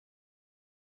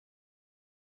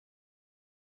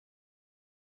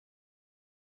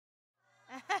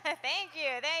Thank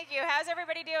you, thank you. How's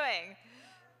everybody doing?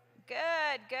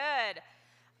 Good, good.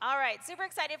 All right, super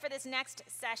excited for this next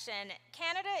session.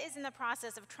 Canada is in the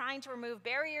process of trying to remove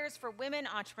barriers for women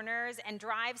entrepreneurs and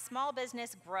drive small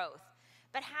business growth.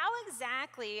 But how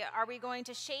exactly are we going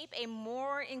to shape a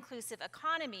more inclusive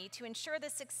economy to ensure the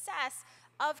success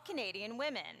of Canadian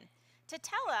women? To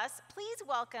tell us, please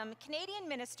welcome Canadian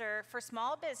Minister for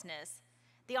Small Business,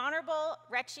 the Honorable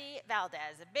Rechie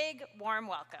Valdez. A big, warm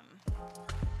welcome.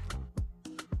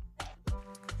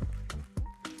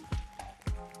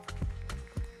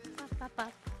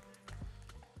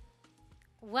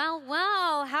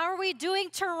 Well, how are we doing,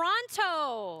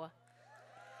 Toronto?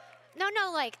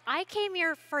 No, like, I came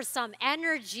here for some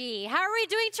energy. How are we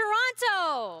doing,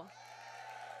 Toronto?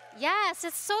 Yes,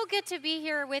 it's so good to be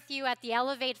here with you at the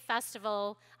Elevate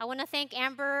Festival. I want to thank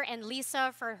Amber and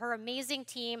Lisa for her amazing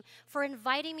team for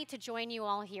inviting me to join you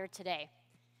all here today.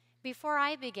 Before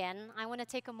I begin, I want to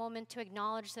take a moment to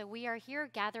acknowledge that we are here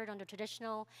gathered on the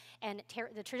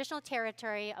traditional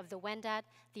territory of the Wendat,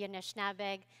 the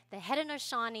Anishinaabeg, the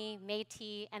Haudenosaunee,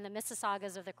 Métis, and the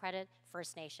Mississaugas of the Credit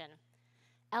First Nation.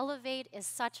 Elevate is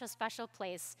such a special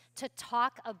place to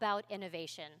talk about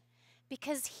innovation.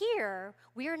 Because here,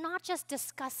 we are not just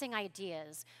discussing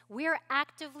ideas, we are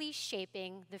actively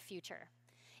shaping the future.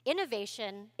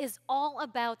 Innovation is all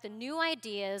about the new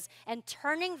ideas and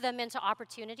turning them into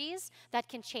opportunities that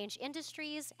can change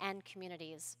industries and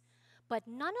communities. But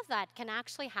none of that can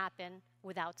actually happen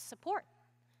without support.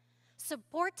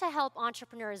 Support to help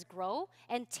entrepreneurs grow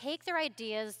and take their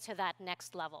ideas to that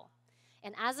next level.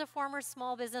 And as a former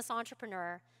small business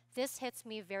entrepreneur, this hits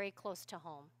me very close to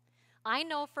home. I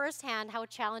know firsthand how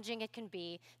challenging it can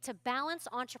be to balance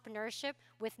entrepreneurship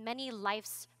with many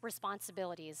life's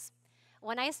responsibilities.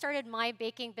 When I started my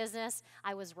baking business,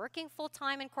 I was working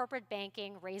full-time in corporate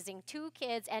banking, raising 2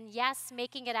 kids, and yes,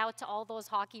 making it out to all those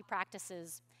hockey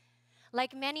practices.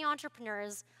 Like many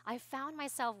entrepreneurs, I found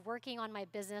myself working on my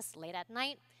business late at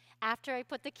night, after I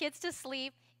put the kids to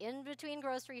sleep, in between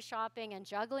grocery shopping and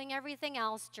juggling everything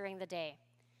else during the day.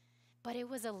 But it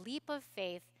was a leap of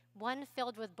faith, one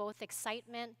filled with both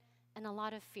excitement and a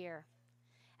lot of fear.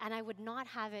 And I would not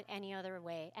have it any other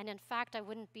way. And in fact, I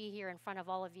wouldn't be here in front of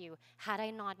all of you had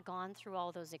I not gone through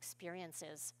all those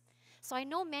experiences. So I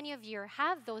know many of you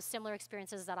have those similar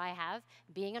experiences that I have.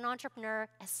 Being an entrepreneur,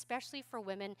 especially for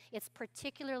women, it's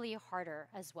particularly harder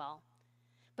as well.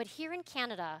 But here in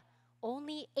Canada,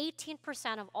 only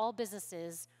 18% of all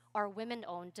businesses are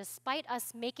women-owned, despite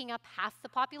us making up half the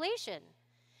population.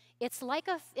 It's like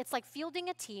fielding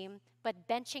a team, but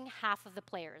benching half of the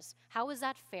players. How is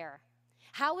that fair?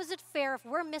 How is it fair if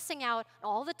we're missing out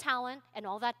on all the talent and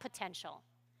all that potential?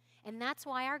 And that's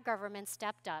why our government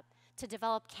stepped up to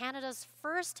develop Canada's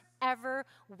first ever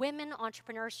women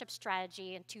entrepreneurship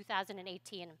strategy in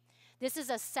 2018. This is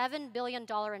a $7 billion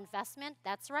investment.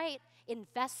 That's right,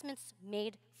 investments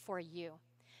made for you.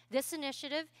 This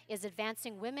initiative is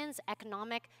advancing women's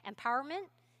economic empowerment,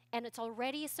 and it's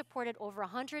already supported over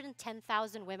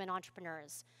 110,000 women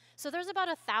entrepreneurs. So there's about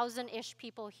 1,000-ish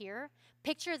people here.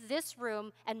 Picture this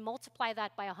room and multiply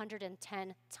that by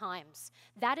 110 times.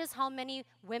 That is how many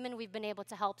women we've been able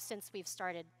to help since we've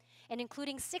started, and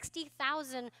including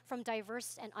 60,000 from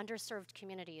diverse and underserved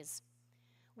communities.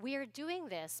 We are doing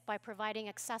this by providing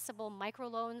accessible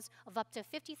microloans of up to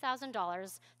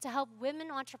 $50,000 to help women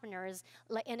entrepreneurs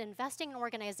in investing in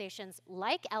organizations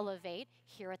like Elevate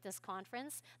here at this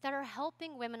conference that are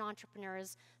helping women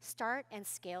entrepreneurs start and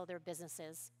scale their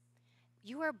businesses.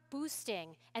 You are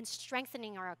boosting and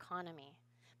strengthening our economy.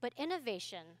 But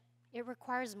innovation, it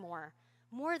requires more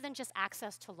than just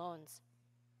access to loans.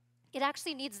 It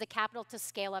actually needs the capital to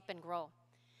scale up and grow.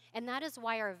 And that is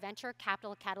why our Venture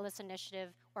Capital Catalyst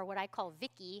Initiative, or what I call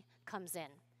VICI, comes in.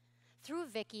 Through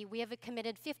VICI, we have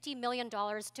committed $50 million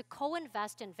to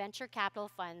co-invest in venture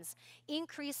capital funds,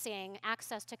 increasing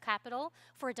access to capital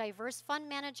for diverse fund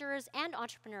managers and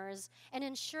entrepreneurs, and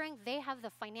ensuring they have the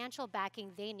financial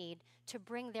backing they need to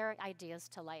bring their ideas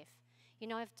to life. You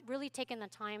know, I've really taken the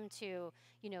time to,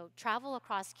 travel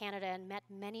across Canada and met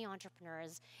many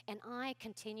entrepreneurs, and I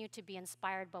continue to be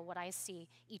inspired by what I see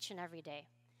each and every day.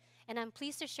 And I'm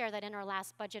pleased to share that in our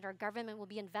last budget, our government will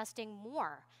be investing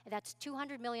more. That's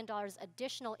 $200 million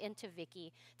additional into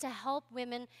VICI to help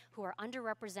women who are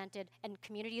underrepresented in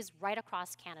communities right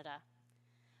across Canada.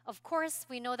 Of course,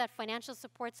 we know that financial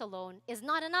supports alone is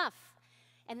not enough.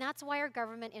 And that's why our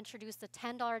government introduced the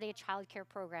 $10 a day childcare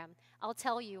program. I'll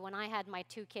tell you, when I had my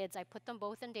 2 kids, I put them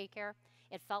both in daycare.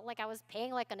 It felt like I was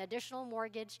paying like an additional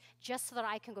mortgage just so that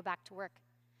I can go back to work.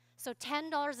 So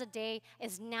 $10 a day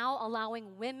is now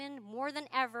allowing women more than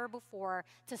ever before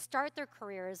to start their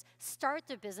careers, start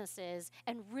their businesses,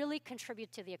 and really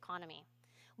contribute to the economy.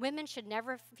 Women should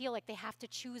never feel like they have to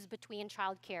choose between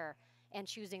childcare and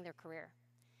choosing their career.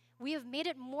 We have made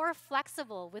it more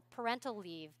flexible with parental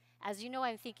leave. As you know,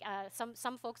 I think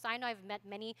some folks I know, I've met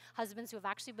many husbands who have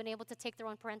actually been able to take their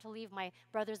own parental leave. My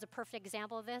brother's a perfect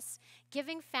example of this.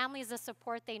 Giving families the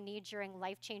support they need during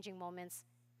life-changing moments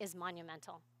is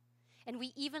monumental. And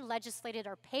we even legislated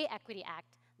our Pay Equity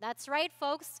Act. That's right,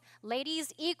 folks.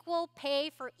 Ladies, equal pay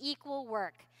for equal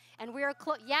work. And we are,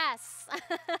 yes,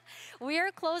 we are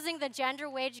closing the gender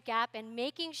wage gap and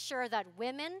making sure that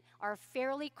women are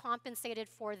fairly compensated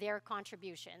for their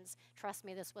contributions. Trust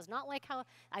me, this was not like how,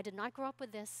 I did not grow up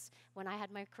with this when I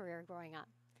had my career growing up.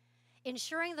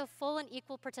 Ensuring the full and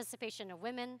equal participation of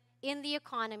women in the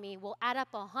economy will add up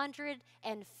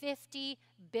 $150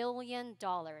 billion.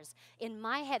 In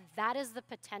my head, that is the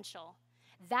potential.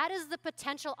 That is the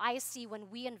potential I see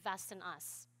when we invest in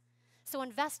us. So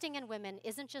investing in women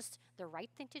isn't just the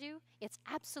right thing to do, it's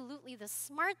absolutely the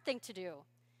smart thing to do.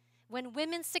 When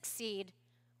women succeed,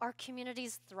 our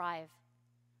communities thrive.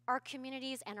 Our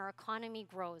communities and our economy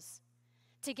grows.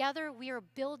 Together, we are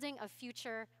building a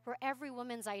future where every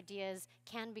woman's ideas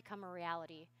can become a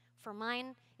reality. For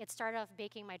mine, it started off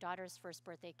baking my daughter's first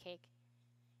birthday cake.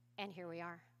 And here we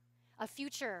are. A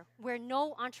future where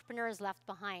no entrepreneur is left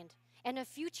behind, and a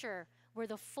future where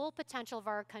the full potential of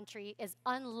our country is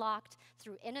unlocked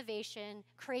through innovation,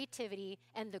 creativity,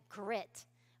 and the grit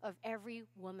of every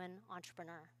woman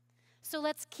entrepreneur. So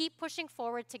let's keep pushing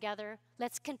forward together.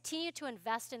 Let's continue to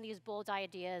invest in these bold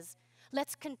ideas.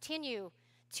 Let's continue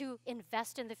to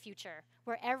invest in the future,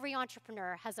 where every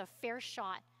entrepreneur has a fair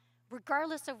shot,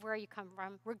 regardless of where you come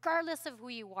from, regardless of who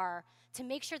you are, to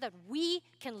make sure that we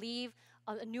can leave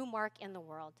a new mark in the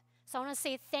world. So I want to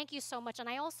say thank you so much. And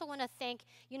I also want to thank,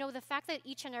 the fact that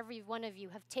each and every one of you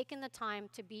have taken the time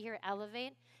to be here at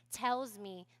Elevate tells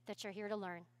me that you're here to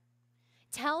learn,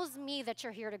 tells me that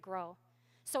you're here to grow.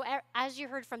 So as you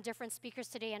heard from different speakers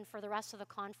today and for the rest of the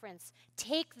conference,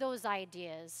 take those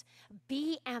ideas,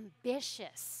 be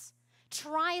ambitious,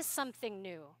 try something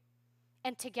new,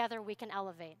 and together we can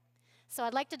elevate. So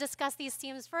I'd like to discuss these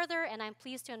themes further, and I'm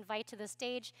pleased to invite to the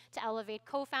stage to Elevate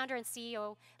co-founder and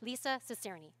CEO Lisa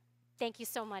Cicierni. Thank you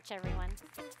so much, everyone.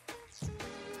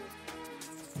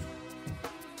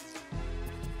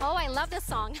 Oh, I love this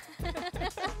song.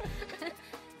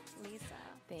 Lisa.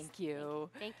 Thank you.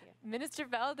 Thank you. Minister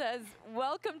Valdez,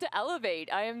 welcome to Elevate.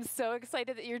 I am so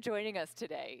excited that you're joining us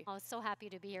today. Oh, so happy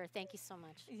to be here. Thank you so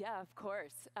much. Yeah, of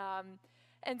course.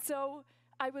 And so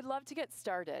I would love to get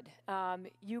started.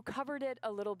 You covered it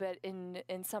a little bit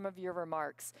in some of your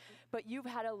remarks, but you've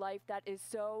had a life that is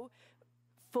so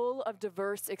full of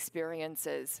diverse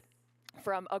experiences,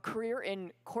 from a career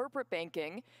in corporate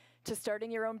banking to starting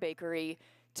your own bakery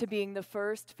to being the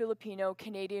first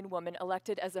Filipino-Canadian woman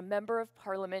elected as a member of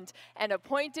parliament and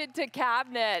appointed to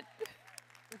cabinet.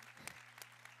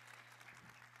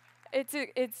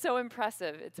 It's so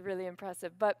impressive. It's really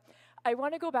impressive. But I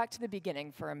want to go back to the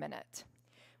beginning for a minute.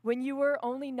 When you were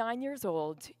only 9 years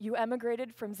old, you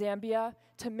emigrated from Zambia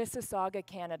to Mississauga,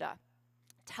 Canada.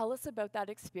 Tell us about that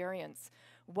experience.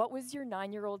 What was your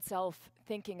 9-year-old self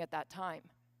thinking at that time?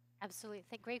 Absolutely.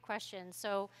 Great question.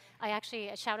 So I actually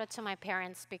shout out to my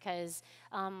parents because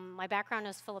my background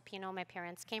is Filipino. My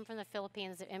parents came from the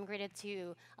Philippines. They immigrated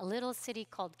to a little city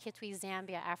called Kitwe,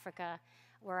 Zambia, Africa,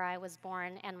 where I was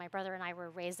born, and my brother and I were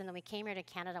raised, and then we came here to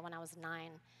Canada when I was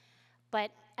 9.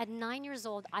 But at 9 years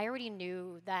old, I already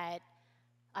knew that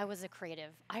I was a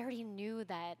creative. I already knew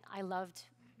that I loved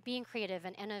being creative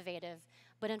and innovative.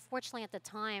 But unfortunately, at the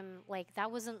time,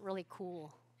 that wasn't really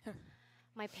cool.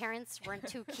 My parents weren't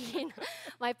too keen.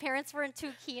 My parents weren't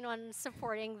too keen on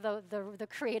supporting the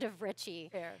creative Richie.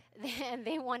 Fair. And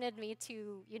they wanted me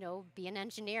to, be an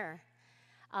engineer.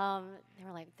 They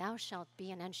were like, "Thou shalt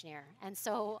be an engineer." And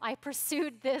so I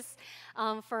pursued this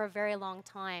for a very long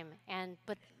time.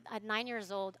 But at 9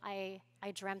 years old, I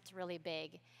dreamt really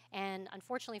big. And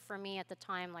unfortunately for me at the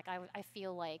time, I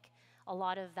feel like a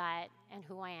lot of that and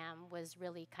who I am was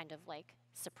really kind of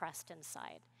suppressed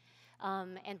inside.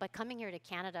 But coming here to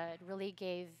Canada, it really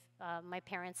gave my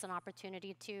parents an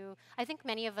opportunity to, I think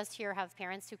many of us here have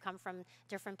parents who come from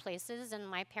different places, and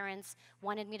my parents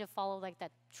wanted me to follow the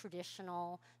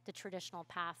traditional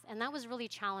path. And that was really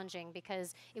challenging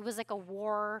because it was like a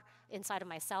war inside of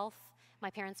myself. My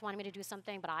parents wanted me to do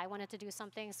something, but I wanted to do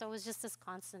something. So it was just this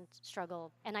constant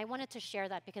struggle. And I wanted to share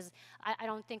that because I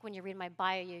don't think when you read my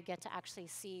bio, you get to actually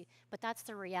see, but that's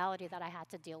the reality that I had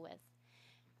to deal with.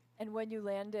 And when you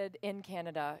landed in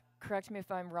Canada, correct me if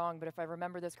I'm wrong, but if I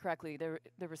remember this correctly, there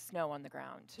was snow on the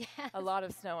ground. Yes. A lot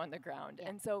of snow on the ground. Yeah.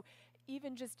 And so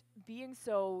even just being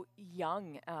so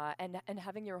young and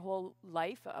having your whole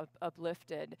life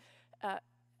uplifted,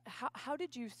 how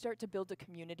did you start to build a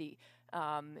community?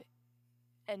 And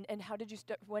how did you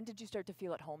when did you start to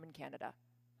feel at home in Canada?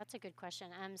 That's a good question.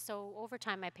 So over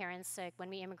time, my parents,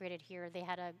 when we immigrated here, they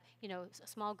had a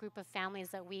small group of families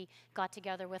that we got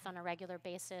together with on a regular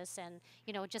basis, and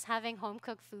just having home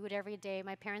cooked food every day.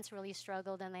 My parents really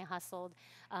struggled and they hustled.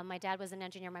 My dad was an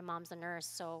engineer, my mom's a nurse,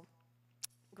 so.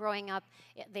 Growing up,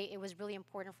 it was really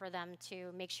important for them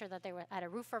to make sure that they had a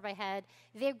roof over my head.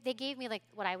 They gave me like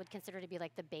what I would consider to be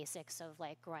like the basics of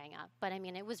like growing up, but I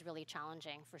mean it was really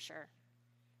challenging for sure.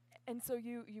 And so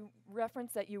you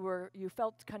referenced that you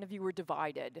felt kind of you were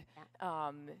divided.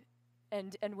 Yeah.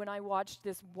 And when I watched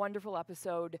this wonderful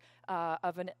episode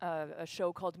of a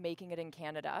show called Making It in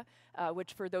Canada,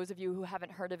 which for those of you who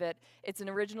haven't heard of it, it's an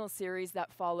original series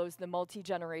that follows the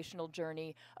multi-generational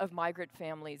journey of migrant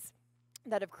families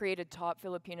that have created top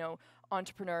Filipino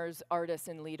entrepreneurs, artists,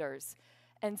 and leaders.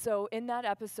 And so in that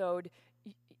episode,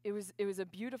 it was a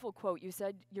beautiful quote. You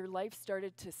said your life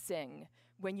started to sing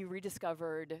when you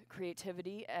rediscovered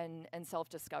creativity and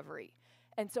self-discovery.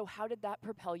 And so how did that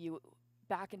propel you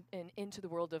back into the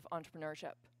world of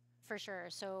entrepreneurship? For sure.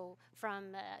 So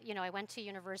from, I went to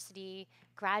university,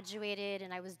 graduated,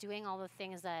 and I was doing all the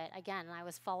things that, again, I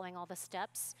was following all the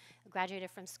steps. Graduated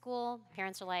from school.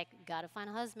 Parents were like, gotta find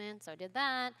a husband, so I did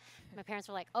that. My parents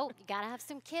were like, oh, you gotta have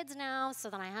some kids now, so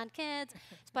then I had kids.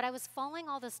 But I was following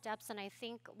all the steps, and I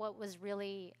think what was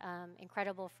really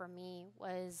incredible for me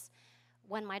was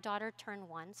when my daughter turned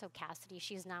 1, so Cassidy,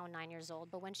 she's now 9 years old,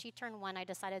 but when she turned 1, I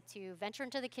decided to venture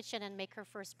into the kitchen and make her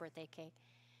first birthday cake.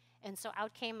 And so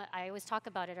out came, I always talk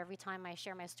about it every time I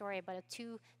share my story, but a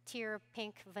 2-tier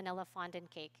pink vanilla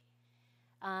fondant cake.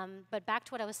 But back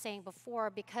to what I was saying before,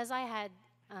 because I had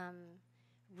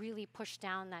really pushed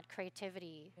down that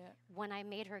creativity, when I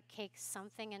made her cake,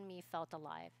 something in me felt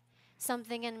alive.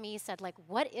 Something in me said, like,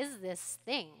 what is this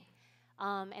thing?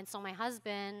 And so my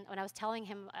husband, when I was telling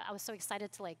him, I was so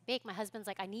excited to like bake, my husband's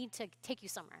like, I need to take you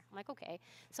somewhere. I'm like, okay.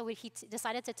 So he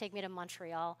decided to take me to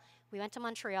Montreal. We went to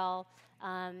Montreal,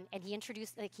 and he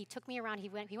introduced, like he took me around, he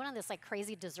went on this like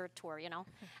crazy dessert tour,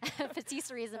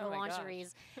 patisseries and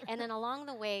boulangeries. And then along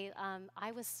the way,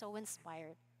 I was so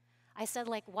inspired. I said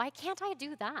like, why can't I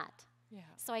do that? Yeah.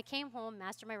 So I came home,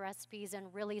 mastered my recipes,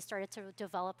 and really started to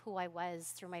develop who I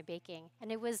was through my baking.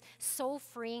 And it was so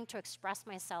freeing to express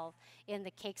myself in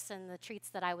the cakes and the treats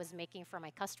that I was making for my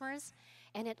customers.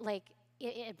 And it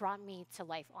brought me to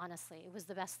life, honestly. It was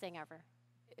the best thing ever.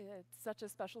 It's such a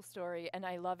special story, and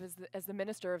I love as the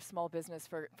Minister of Small Business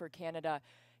for Canada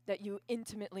that you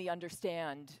intimately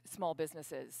understand small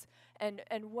businesses. And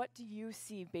what do you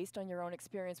see based on your own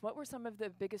experience? What were some of the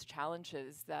biggest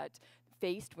challenges that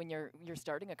faced when you're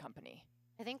starting a company?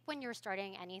 I think when you're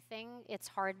starting anything, it's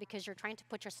hard because you're trying to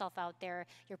put yourself out there.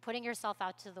 You're putting yourself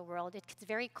out to the world. It's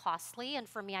very costly, and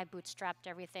for me, I bootstrapped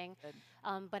everything.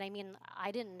 But I mean, I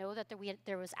didn't know that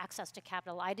there was access to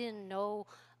capital. I didn't know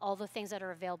all the things that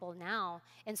are available now.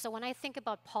 And so when I think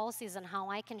about policies and how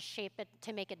I can shape it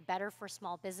to make it better for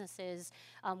small businesses,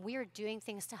 we are doing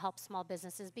things to help small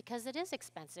businesses because it is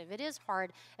expensive. It is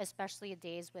hard, especially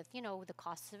nowadays with, the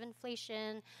costs of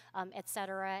inflation, et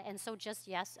cetera. And so just,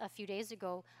 a few days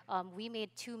ago, we made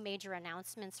 2 major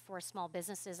announcements for small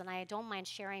businesses, and I don't mind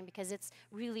sharing because it's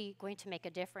really going to make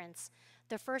a difference.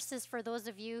 The first is for those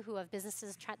of you who have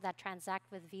businesses that transact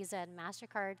with Visa and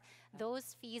MasterCard,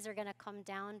 those fees are going to come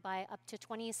down by up to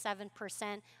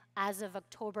 27% as of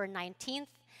October 19th.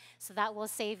 So that will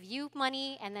save you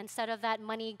money, and then instead of that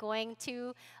money going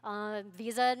to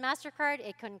Visa and MasterCard,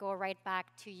 it can go right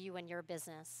back to you and your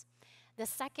business. The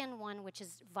second one, which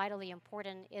is vitally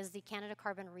important, is the Canada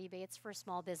Carbon rebates for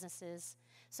small businesses.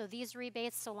 So these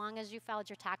rebates, so long as you filed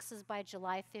your taxes by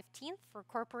July 15th for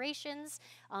corporations,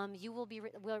 you will be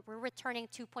we're returning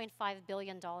 $2.5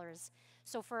 billion.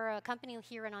 So for a company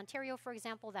here in Ontario, for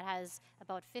example, that has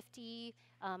about 50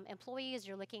 employees,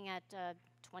 you're looking at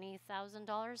 $20,000.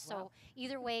 Wow. So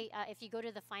either way, if you go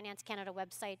to the Finance Canada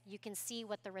website, you can see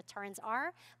what the returns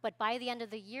are. But by the end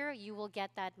of the year, you will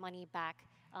get that money back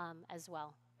as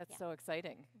well. That's so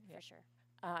exciting. For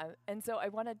sure. And so I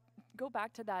want to go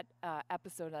back to that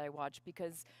episode that I watched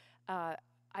because I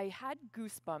had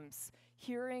goosebumps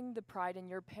hearing the pride in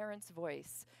your parents'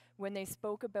 voice when they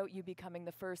spoke about you becoming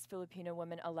the first Filipino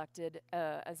woman elected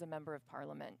as a member of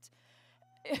parliament.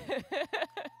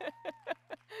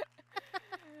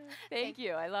 Thank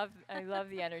you. I love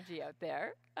the energy out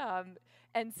there.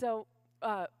 And so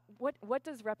what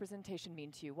does representation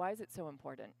mean to you? Why is it so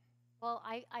important? Well,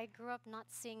 I grew up not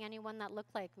seeing anyone that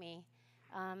looked like me.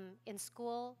 In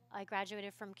school, I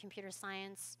graduated from computer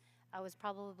science. I was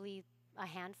probably a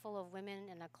handful of women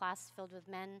in a class filled with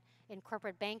men. In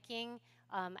corporate banking,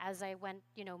 as I went,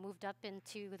 moved up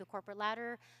into the corporate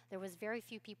ladder, there was very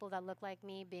few people that looked like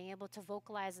me. Being able to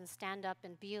vocalize and stand up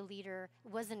and be a leader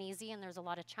wasn't easy, and there's a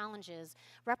lot of challenges.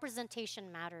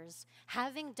 Representation matters.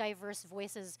 Having diverse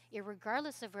voices,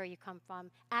 regardless of where you come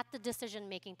from, at the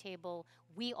decision-making table,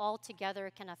 we all together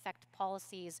can affect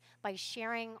policies by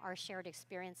sharing our shared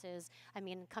experiences. I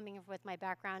mean, coming with my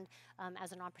background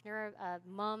as an entrepreneur,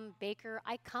 mom, baker,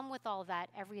 I come with all that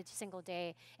every single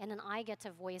day, and then I get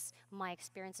to voice my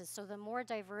experiences. So the more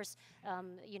diverse,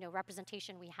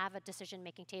 representation we have at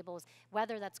decision-making tables,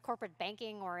 whether that's corporate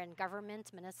banking or in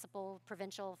government, municipal,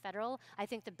 provincial, federal, I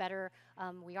think the better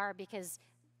we are, because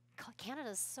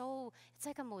Canada is it's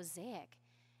like a mosaic.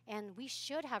 And we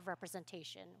should have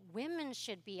representation. Women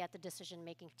should be at the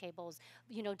decision-making tables.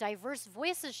 Diverse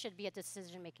voices should be at the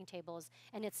decision-making tables.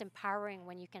 And it's empowering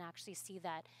when you can actually see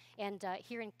that. And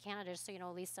here in Canada, so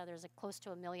Lisa, there's close to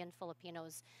 1 million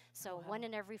Filipinos. So wow. 1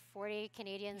 in every 40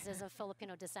 Canadians is of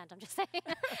Filipino descent. I'm just saying.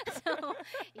 So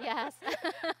yes,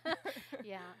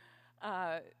 yeah.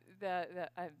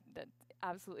 That's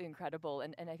absolutely incredible,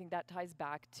 and I think that ties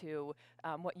back to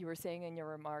what you were saying in your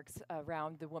remarks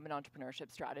around the women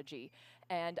entrepreneurship strategy.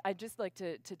 And I'd just like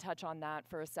to touch on that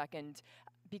for a second,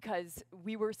 because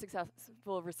we were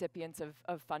successful recipients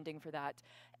of funding for that.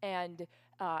 And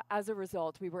as a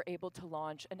result, we were able to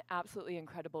launch an absolutely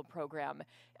incredible program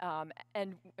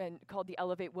and called the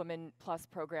Elevate Women Plus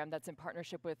program, that's in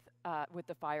partnership with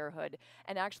the Firehood.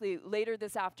 And actually, later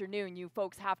this afternoon, you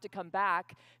folks have to come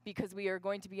back, because we are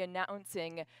going to be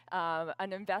announcing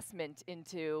an investment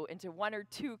into 1 or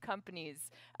 2 companies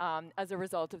as a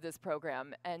result of this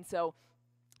program. And so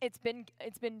it's been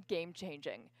game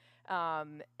changing.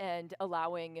 And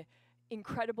allowing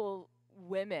incredible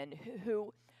women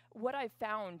who what I've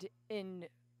found in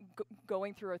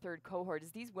going through our third cohort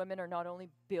is these women are not only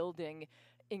building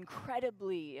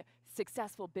incredibly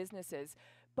successful businesses,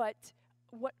 but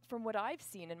from what I've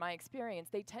seen in my experience,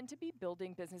 they tend to be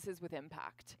building businesses with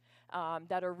impact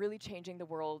that are really changing the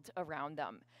world around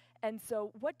them. And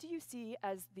so what do you see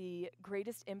as the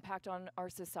greatest impact on our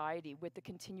society with the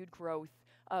continued growth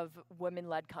of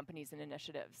women-led companies and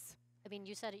initiatives? I mean,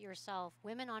 you said it yourself.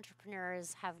 Women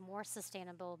entrepreneurs have more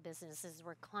sustainable businesses.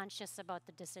 We're conscious about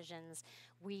the decisions.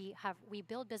 We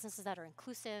build businesses that are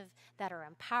inclusive, that are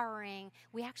empowering.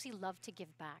 We actually love to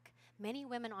give back. Many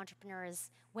women entrepreneurs,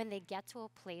 when they get to a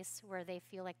place where they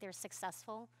feel like they're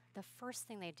successful, the first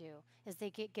thing they do is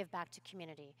they give back to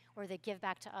community, or they give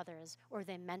back to others, or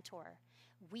they mentor.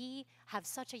 We have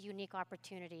such a unique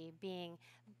opportunity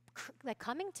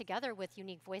coming together with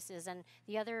unique voices. And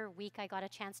the other week I got a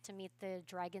chance to meet the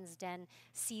Dragon's Den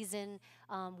season,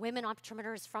 women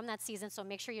entrepreneurs from that season, so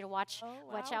make sure you watch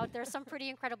out. There's some pretty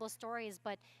incredible stories,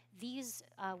 but these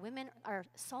women are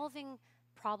solving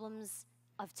problems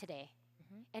of today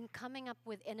and coming up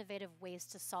with innovative ways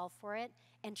to solve for it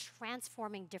and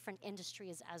transforming different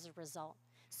industries as a result.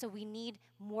 So we need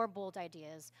more bold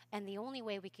ideas, and the only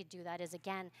way we could do that is,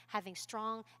 again, having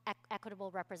strong, equitable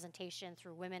representation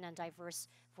through women and diverse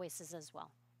voices as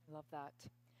well. I love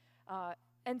that.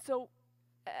 And so,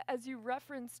 as you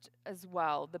referenced as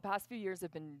well, the past few years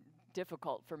have been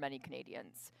difficult for many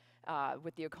Canadians,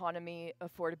 with the economy,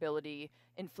 affordability,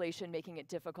 inflation making it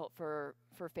difficult for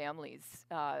families,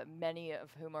 many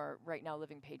of whom are right now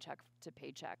living paycheck to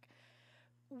paycheck.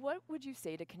 What would you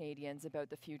say to Canadians about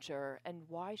the future, and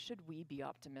why should we be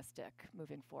optimistic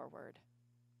moving forward?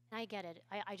 I get it.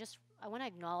 I want to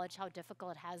acknowledge how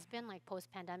difficult it has been, like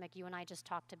post-pandemic. You and I just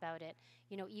talked about it.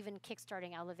 Even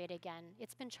kickstarting Elevate again,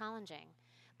 it's been challenging.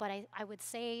 But I would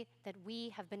say that we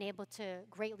have been able to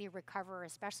greatly recover,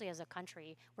 especially as a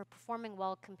country. We're performing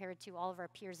well compared to all of our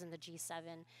peers in the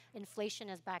G7. Inflation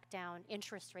is back down,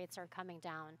 interest rates are coming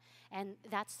down, and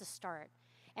that's the start.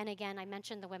 And again, I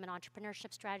mentioned the women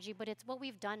entrepreneurship strategy, but it's what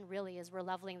we've done really is we're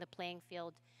leveling the playing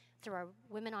field through our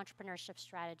women entrepreneurship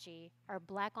strategy, our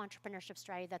Black entrepreneurship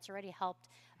strategy that's already helped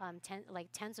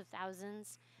tens of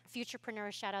thousands.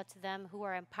 Futurepreneurs, shout out to them, who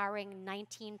are empowering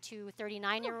 19 to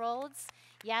 39-year-olds.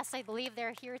 Yes, I believe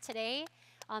they're here today.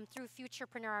 Through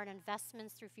Futurepreneur and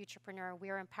investments through Futurepreneur, we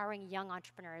are empowering young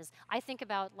entrepreneurs. I think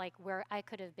about where I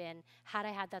could have been had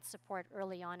I had that support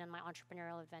early on in my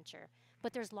entrepreneurial adventure.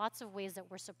 But there's lots of ways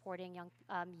that we're supporting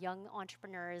young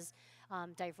entrepreneurs,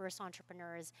 diverse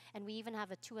entrepreneurs, and we even have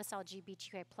a 2S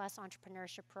LGBTQI+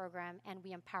 entrepreneurship program, and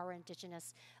we empower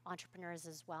Indigenous entrepreneurs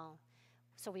as well.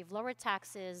 So we've lowered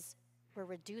taxes, we're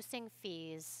reducing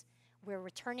fees, we're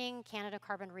returning Canada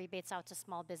carbon rebates out to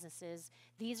small businesses.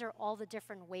 These are all the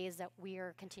different ways that we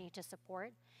are continuing to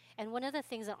support. And one of the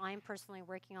things that I'm personally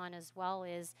working on as well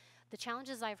is the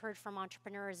challenges I've heard from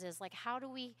entrepreneurs is like, how do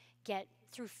we get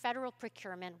through federal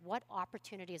procurement, what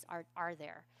opportunities are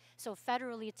there? So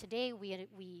federally today, we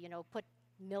put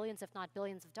millions, if not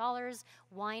billions of dollars.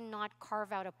 Why not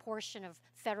carve out a portion of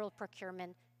federal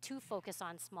procurement to focus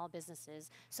on small businesses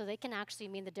so they can actually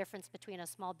mean the difference between a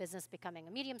small business becoming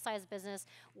a medium-sized business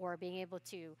or being able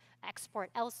to export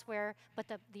elsewhere, but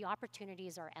the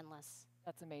opportunities are endless.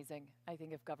 That's amazing. I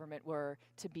think if government were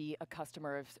to be a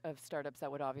customer of startups,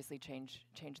 that would obviously change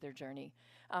their journey.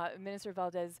 Minister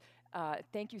Valdez,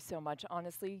 thank you so much.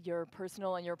 Honestly, your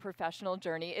personal and your professional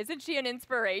journey, isn't she an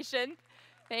inspiration?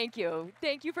 Thank you.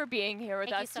 Thank you for being here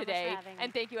with us today. Thank you so much for having me.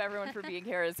 And thank you everyone for being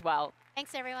here as well.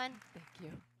 Thanks everyone.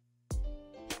 Thank you.